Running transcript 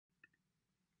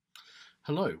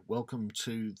Hello, welcome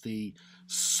to the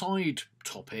side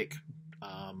topic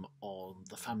on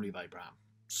the family of Abraham.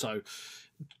 So,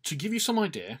 to give you some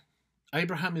idea,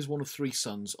 Abraham is one of three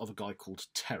sons of a guy called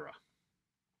Terah.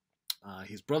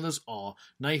 His brothers are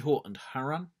Nahor and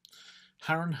Haran.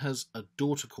 Haran has a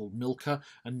daughter called Milcah,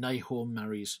 and Nahor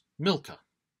marries Milcah,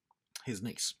 his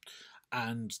niece.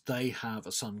 And they have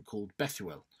a son called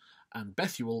Bethuel, and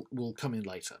Bethuel will come in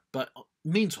later. But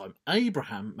meantime,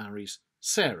 Abraham marries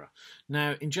Sarah.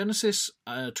 Now, in Genesis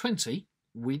 20,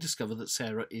 we discover that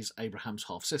Sarah is Abraham's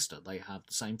half-sister. They have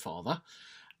the same father,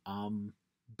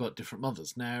 but different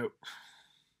mothers. Now,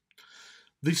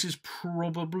 this is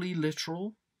probably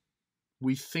literal.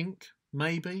 We think,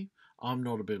 maybe. I'm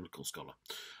not a biblical scholar.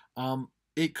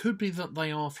 It could be that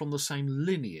they are from the same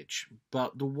lineage,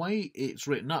 but the way it's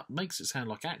written up makes it sound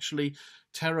like actually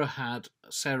Terah had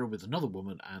Sarah with another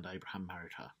woman and Abraham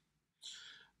married her.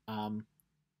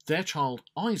 Their child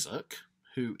Isaac,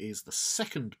 who is the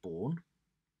second born,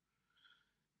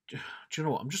 do you know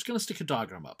what? I'm just going to stick a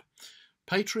diagram up.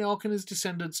 Patriarch and his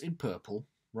descendants in purple,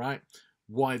 right?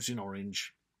 Wives in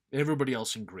orange, everybody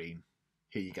else in green.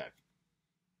 Here you go.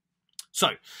 So,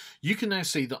 you can now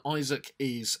see that Isaac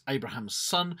is Abraham's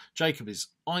son, Jacob is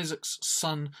Isaac's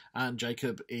son, and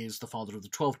Jacob is the father of the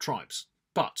 12 tribes.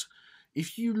 But,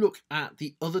 if you look at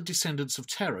the other descendants of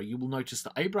Terah, you will notice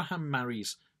that Abraham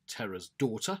marries Terah's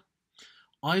daughter.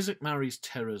 Isaac marries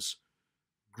Terah's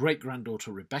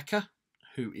great-granddaughter Rebecca,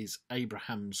 who is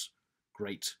Abraham's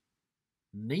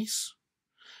great-niece.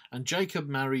 And Jacob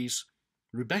marries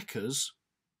Rebecca's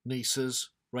nieces,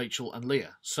 Rachel and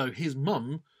Leah. So his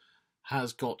mum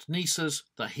has got nieces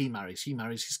that he marries. He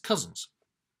marries his cousins.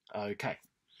 Okay.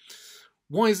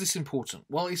 Why is this important?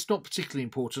 Well, it's not particularly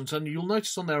important, and you'll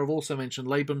notice on there I've also mentioned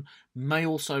Laban may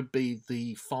also be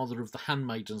the father of the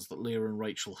handmaidens that Leah and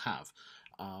Rachel have.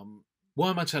 Why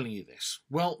am I telling you this?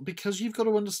 Well, because you've got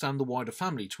to understand the wider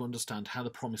family to understand how the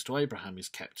promise to Abraham is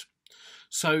kept.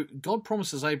 So God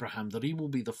promises Abraham that he will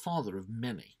be the father of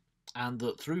many, and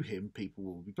that through him people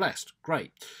will be blessed.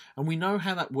 Great. And we know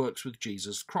how that works with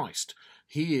Jesus Christ.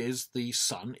 He is the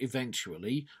son,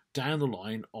 eventually, down the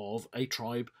line of a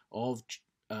tribe of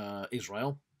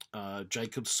Israel,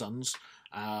 Jacob's sons,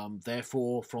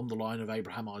 therefore from the line of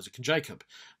Abraham, Isaac and Jacob.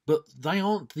 But they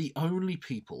aren't the only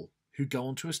people who go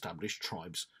on to establish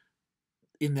tribes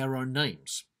in their own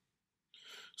names.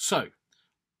 So,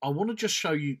 I want to just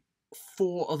show you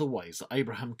 4 other ways that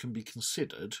Abraham can be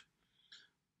considered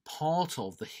part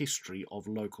of the history of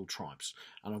local tribes.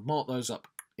 And I've marked those up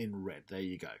in red. There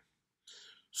you go.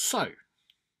 So,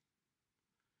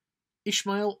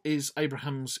 Ishmael is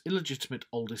Abraham's illegitimate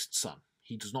oldest son.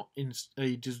 He does not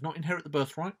inherit the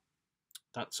birthright.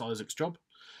 That's Isaac's job.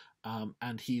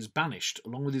 And he is banished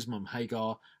along with his mum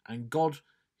Hagar, and God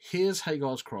hears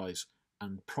Hagar's cries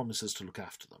and promises to look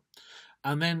after them.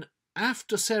 And then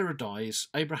after Sarah dies,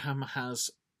 Abraham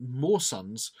has more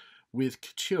sons with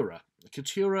Keturah.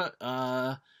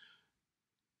 Keturah,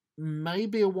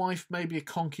 maybe a wife, maybe a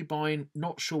concubine,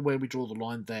 not sure where we draw the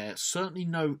line there. Certainly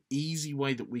no easy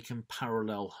way that we can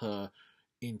parallel her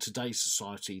in today's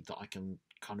society that I can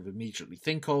kind of immediately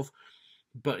think of.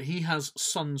 But he has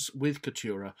sons with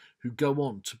Keturah who go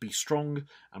on to be strong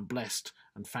and blessed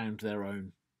and found their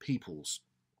own peoples.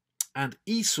 And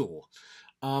Esau,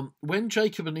 when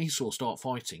Jacob and Esau start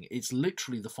fighting, it's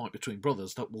literally the fight between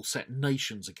brothers that will set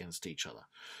nations against each other.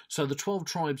 So the 12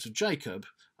 tribes of Jacob,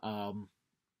 11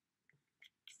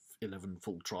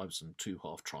 full tribes and 2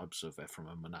 half tribes of Ephraim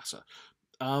and Manasseh,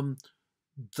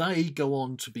 they go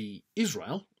on to be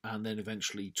Israel, and then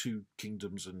eventually 2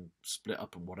 kingdoms and split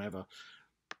up and whatever.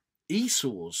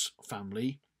 Esau's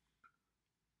family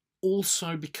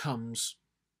also becomes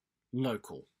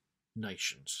local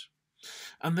nations.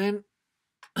 And then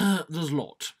there's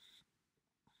Lot.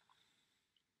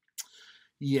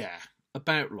 Yeah,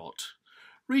 about Lot.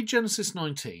 Read Genesis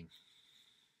 19.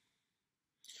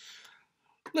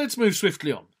 Let's move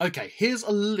swiftly on. Okay, here's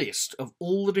a list of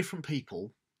all the different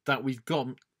people that we've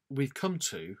come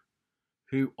to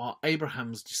who are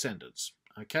Abraham's descendants.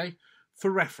 Okay,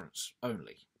 for reference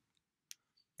only.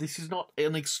 This is not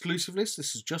an exclusive list.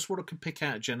 This is just what I can pick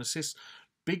out of Genesis.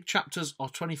 Big chapters are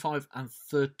 25 and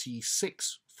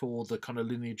 36 for the kind of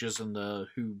lineages and the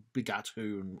who begat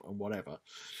who and whatever.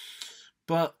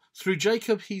 But through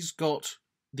Jacob, he's got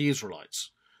the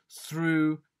Israelites.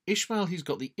 Through Ishmael, he's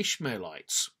got the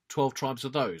Ishmaelites, 12 tribes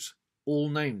of those, all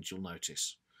named, you'll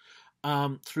notice.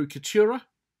 Through Keturah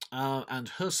and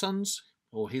her sons,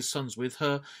 or his sons with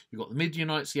her, you've got the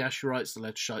Midianites, the Asherites, the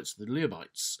Letushites, the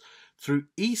Leobites. Through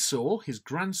Esau, his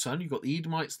grandson, you've got the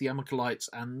Edomites, the Amalekites,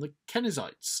 and the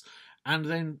Kenizzites. And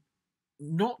then,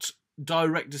 not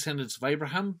direct descendants of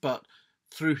Abraham, but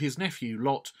through his nephew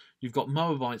Lot, you've got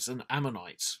Moabites and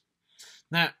Ammonites.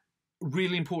 Now,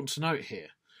 really important to note here,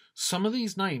 some of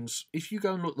these names, if you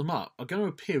go and look them up, are going to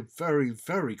appear very,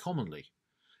 very commonly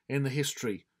in the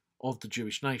history of the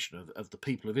Jewish nation, of the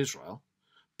people of Israel,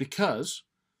 because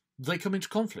they come into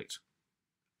conflict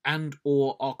and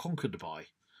or are conquered by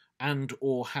and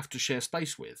or have to share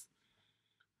space with.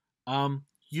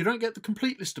 You don't get the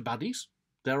complete list of baddies.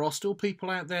 There are still people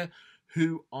out there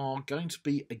who are going to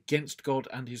be against God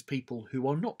and his people who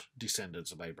are not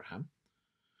descendants of Abraham.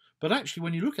 But actually,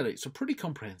 when you look at it, it's a pretty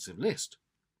comprehensive list.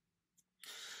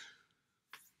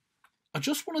 I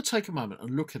just want to take a moment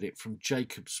and look at it from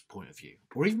Jacob's point of view,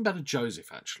 or even better,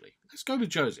 Joseph, actually. Let's go with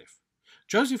Joseph.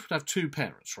 Joseph would have two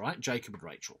parents, right? Jacob and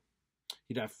Rachel.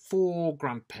 He'd have 4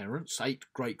 grandparents, 8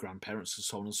 great-grandparents, and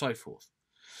so on and so forth.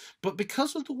 But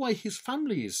because of the way his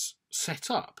family is set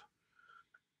up,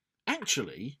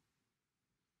 actually,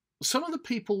 some of the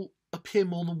people appear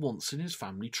more than once in his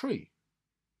family tree.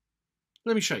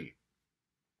 Let me show you.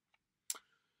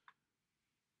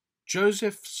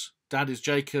 Joseph's dad is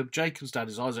Jacob, Jacob's dad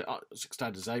is Isaac, Isaac's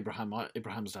dad is Abraham,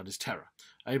 Abraham's dad is Terah.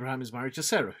 Abraham is married to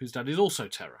Sarah, whose dad is also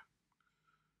Terah.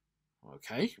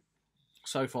 Okay,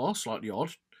 so far, slightly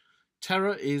odd.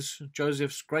 Terah is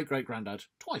Joseph's great-great-granddad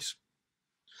twice.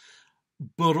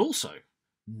 But also,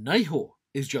 Nahor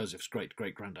is Joseph's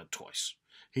great-great-granddad twice.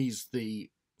 He's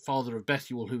the father of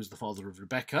Bethuel, who is the father of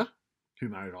Rebekah, who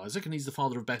married Isaac, and he's the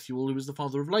father of Bethuel, who is the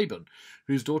father of Laban,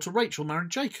 whose daughter Rachel married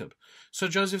Jacob. So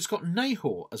Joseph's got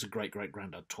Nahor as a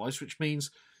great-great-granddad twice, which means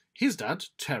his dad,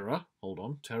 Terah, hold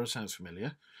on, Terah sounds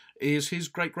familiar, is his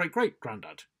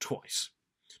great-great-great-granddad twice.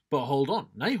 But hold on,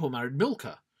 Nahor married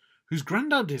Milcah, whose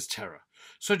granddad is Terah.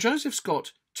 So Joseph's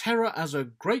got Terah as a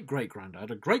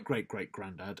great-great-granddad, a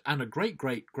great-great-great-granddad, and a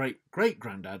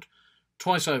great-great-great-great-granddad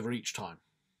twice over each time.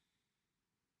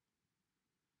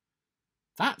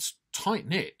 That's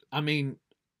tight-knit. I mean,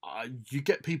 you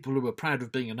get people who are proud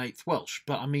of being an 8th Welsh,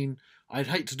 but I mean, I'd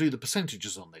hate to do the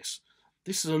percentages on this.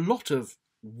 This is a lot of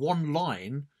one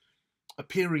line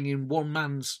appearing in one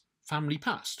man's family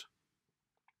past.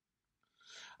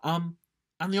 And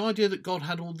the idea that God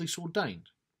had all this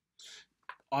ordained.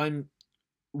 I'm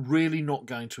really not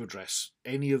going to address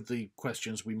any of the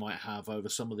questions we might have over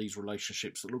some of these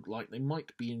relationships that look like they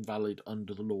might be invalid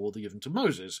under the law given to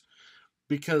Moses,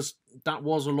 because that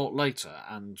was a lot later,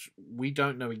 and we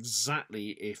don't know exactly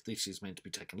if this is meant to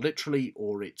be taken literally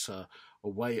or it's a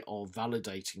way of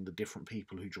validating the different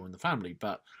people who join the family.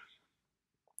 But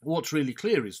what's really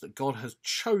clear is that God has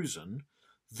chosen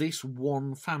this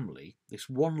one family, this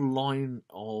one line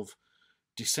of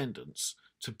descendants,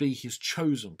 to be his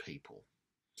chosen people.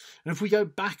 And if we go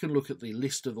back and look at the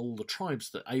list of all the tribes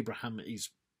that Abraham is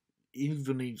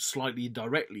even slightly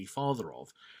indirectly father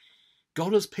of,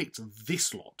 God has picked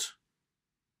this lot,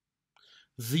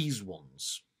 these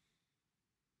ones.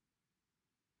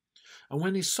 And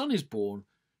when his son is born,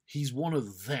 he's one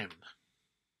of them.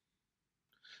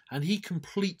 And he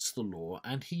completes the law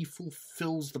and he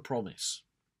fulfills the promise.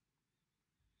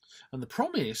 And the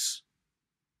promise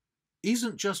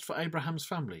isn't just for Abraham's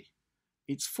family,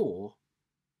 it's for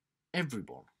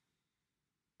everyone.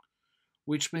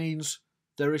 Which means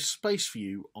there is space for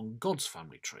you on God's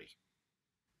family tree.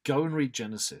 Go and read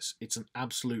Genesis. It's an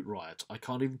absolute riot. I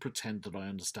can't even pretend that I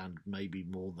understand maybe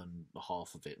more than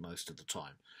half of it most of the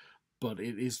time. But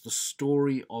it is the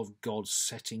story of God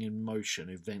setting in motion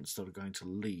events that are going to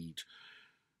lead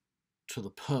to the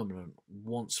permanent,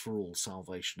 once-for-all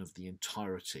salvation of the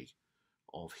entirety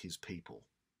of his people.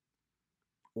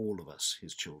 All of us,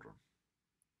 his children.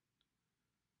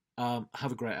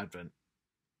 Have a great Advent.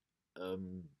 Merry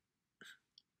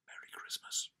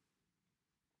Christmas.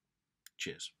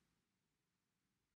 Cheers.